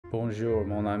Bonjour,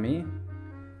 mon ami.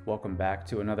 Welcome back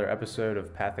to another episode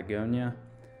of Pathagonia.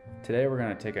 Today we're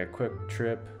going to take a quick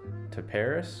trip to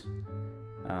Paris,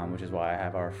 which is why I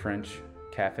have our French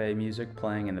cafe music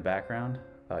playing in the background.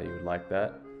 Thought you would like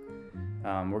that.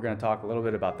 We're going to talk a little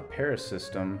bit about the Paris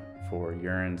system for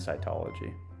urine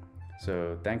cytology.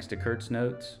 So thanks to Kurt's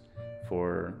notes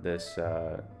for this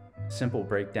simple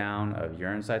breakdown of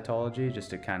urine cytology, just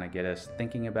to kind of get us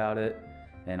thinking about it.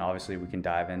 And obviously we can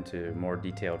dive into more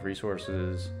detailed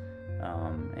resources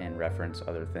and reference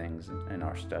other things in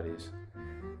our studies.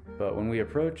 But when we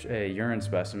approach a urine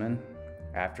specimen,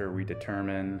 after we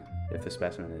determine if the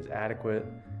specimen is adequate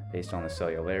based on the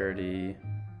cellularity,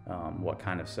 what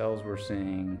kind of cells we're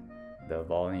seeing, the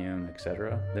volume,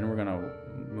 etc., then we're going to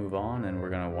move on and we're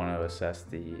going to want to assess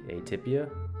the atypia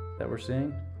that we're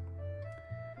seeing.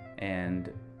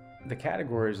 And the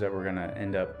categories that we're going to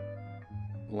end up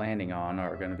landing on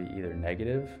are going to be either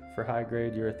negative for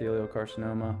high-grade urothelial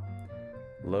carcinoma,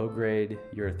 low-grade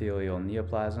urothelial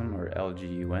neoplasm or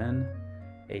LGUN,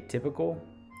 atypical,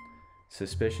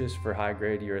 suspicious for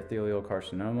high-grade urothelial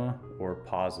carcinoma, or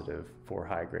positive for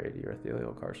high-grade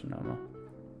urothelial carcinoma.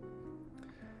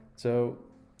 So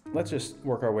let's just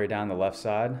work our way down the left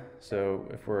side. So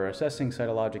if we're assessing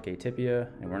cytologic atypia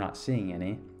and we're not seeing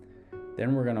any,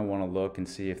 then we're going to want to look and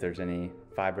see if there's any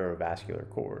fibrovascular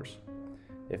cores.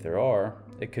 If there are,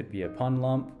 it could be a pun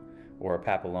lump or a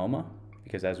papilloma,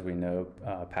 because as we know,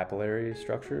 papillary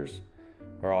structures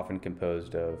are often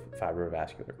composed of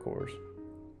fibrovascular cores.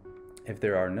 If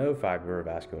there are no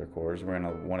fibrovascular cores, we're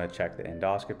going to want to check the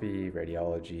endoscopy,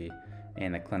 radiology,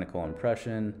 and the clinical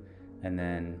impression, and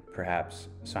then perhaps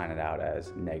sign it out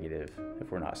as negative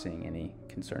if we're not seeing any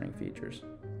concerning features.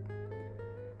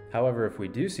 However, if we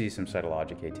do see some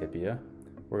cytologic atypia,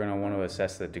 we're going to want to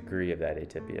assess the degree of that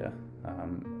atypia,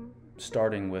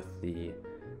 starting with the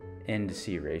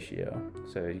N/C ratio.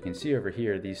 So you can see over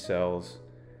here, these cells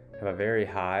have a very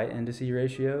high N/C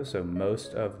ratio. So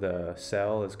most of the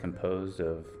cell is composed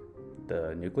of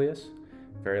the nucleus,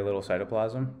 very little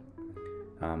cytoplasm.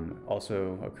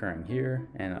 Also occurring here,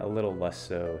 and a little less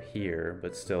so here,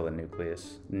 but still the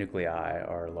nuclei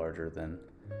are larger than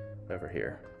over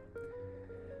here.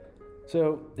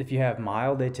 So if you have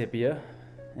mild atypia,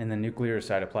 and the nuclear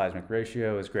cytoplasmic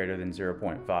ratio is greater than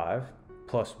 0.5,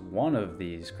 plus one of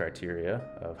these criteria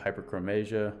of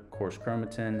hyperchromasia, coarse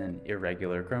chromatin, and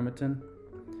irregular chromatin,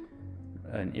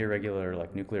 an irregular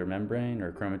like nuclear membrane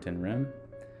or chromatin rim,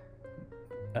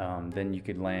 then you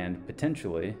could land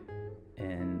potentially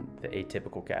in the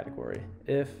atypical category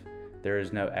if there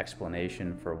is no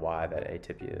explanation for why that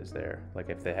atypia is there. Like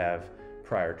if they have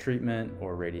prior treatment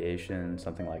or radiation,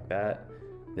 something like that,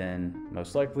 then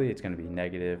most likely it's going to be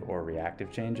negative or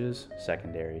reactive changes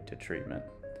secondary to treatment.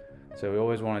 So we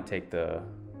always want to take the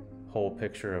whole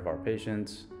picture of our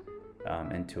patients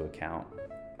into account.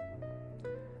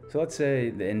 So let's say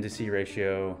the N/C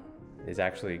ratio is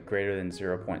actually greater than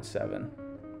 0.7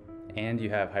 and you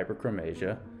have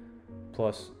hyperchromasia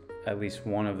plus at least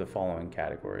one of the following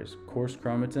categories: coarse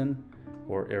chromatin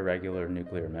or irregular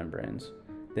nuclear membranes.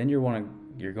 Then you're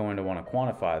going to want to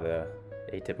quantify the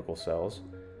atypical cells.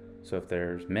 So if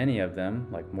there's many of them,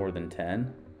 like more than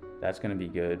 10, that's going to be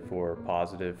good for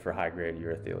positive for high-grade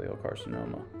urothelial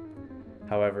carcinoma.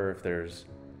 However, if there's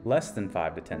less than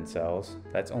 5 to 10 cells,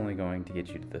 that's only going to get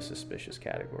you to the suspicious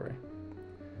category.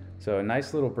 So a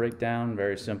nice little breakdown,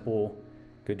 very simple,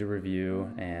 good to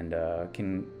review, and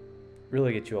can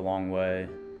really get you a long way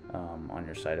on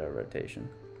your cyto rotation.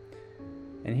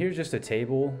 And here's just a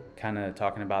table kind of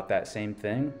talking about that same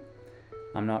thing.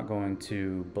 I'm not going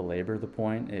to belabor the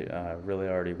point. It really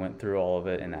already went through all of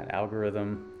it in that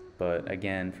algorithm. But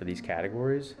again, for these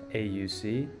categories,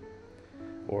 AUC,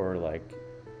 or like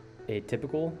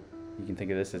atypical, you can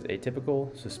think of this as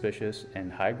atypical, suspicious,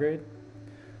 and high grade.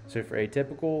 So for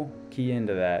atypical, key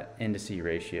into that N/C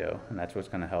ratio, and that's what's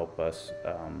going to help us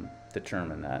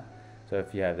determine that. So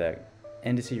if you have that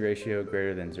N/C ratio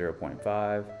greater than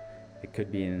 0.5, it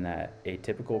could be in that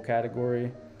atypical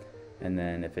category. And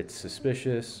then if it's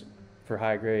suspicious for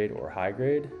high grade or high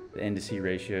grade, the N/C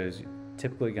ratio is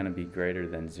typically going to be greater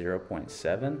than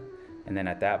 0.7. And then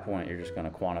at that point, you're just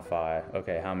going to quantify,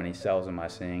 okay, how many cells am I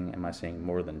seeing? Am I seeing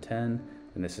more than 10?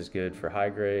 And this is good for high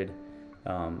grade.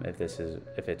 If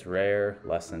it's rare,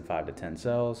 less than 5 to 10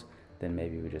 cells, then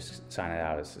maybe we just sign it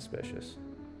out as suspicious.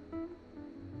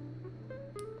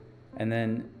 And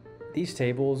then these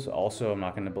tables also, I'm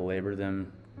not going to belabor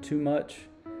them too much,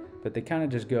 but they kind of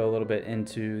just go a little bit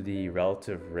into the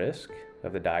relative risk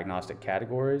of the diagnostic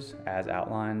categories as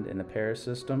outlined in the Paris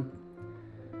system.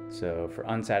 So for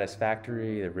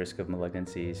unsatisfactory, the risk of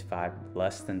malignancy is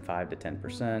less than 5 to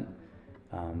 10%.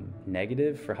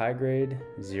 Negative for high grade,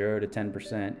 0 to 10%.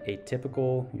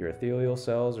 Atypical urothelial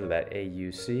cells, or that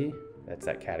AUC, that's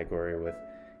that category with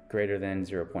greater than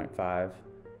 0.5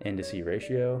 end-to-C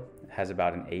ratio, has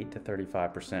about an 8 to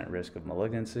 35% risk of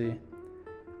malignancy.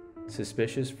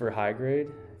 Suspicious for high grade,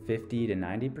 50 to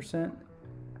 90%.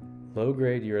 Low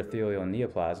grade urothelial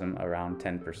neoplasm, around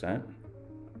 10%.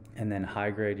 And then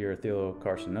high grade urothelial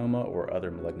carcinoma or other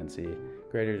malignancy,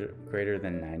 greater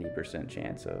than 90%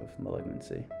 chance of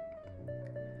malignancy.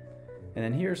 And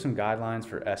then here are some guidelines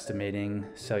for estimating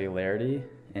cellularity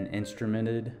in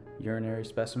instrumented urinary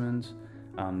specimens.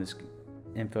 This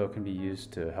info can be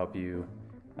used to help you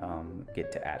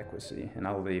get to adequacy, and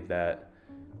I'll leave that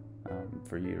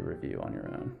for you to review on your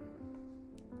own.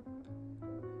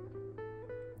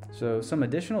 So some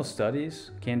additional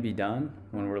studies can be done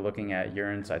when we're looking at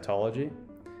urine cytology,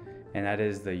 and that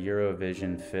is the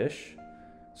Eurovision fish.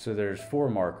 So there's 4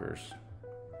 markers.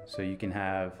 So you can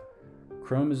have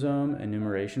chromosome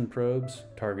enumeration probes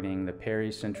targeting the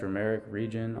pericentromeric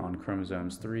region on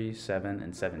chromosomes 3, 7,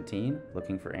 and 17,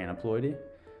 looking for aneuploidy.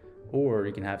 Or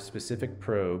you can have specific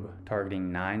probe targeting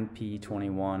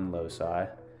 9p21 loci,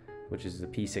 which is the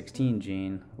p16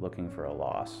 gene, looking for a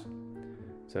loss.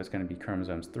 So it's going to be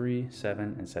chromosomes 3,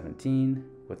 7, and 17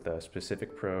 with a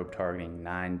specific probe targeting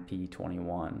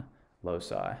 9p21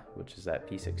 loci, which is that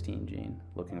p16 gene,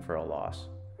 looking for a loss.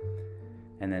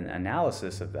 And then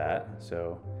analysis of that,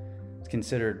 so it's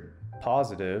considered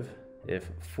positive if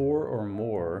 4 or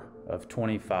more of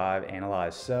 25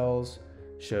 analyzed cells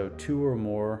show 2 or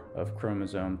more of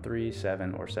chromosome 3,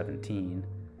 7, or 17,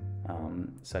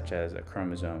 such as a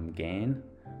chromosome gain.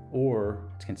 Or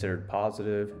it's considered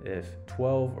positive if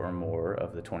 12 or more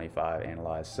of the 25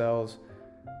 analyzed cells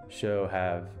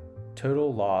have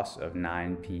total loss of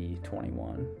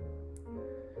 9p21.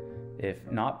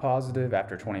 If not positive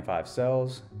after 25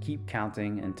 cells, keep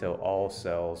counting until all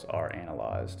cells are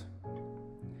analyzed.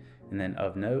 And then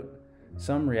of note,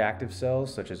 some reactive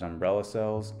cells, such as umbrella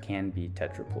cells, can be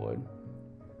tetraploid.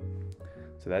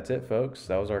 So that's it, folks.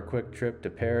 That was our quick trip to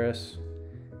Paris,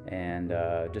 and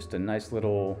just a nice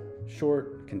little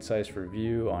short, concise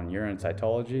review on urine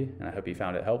cytology, and I hope you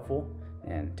found it helpful,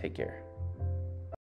 and take care.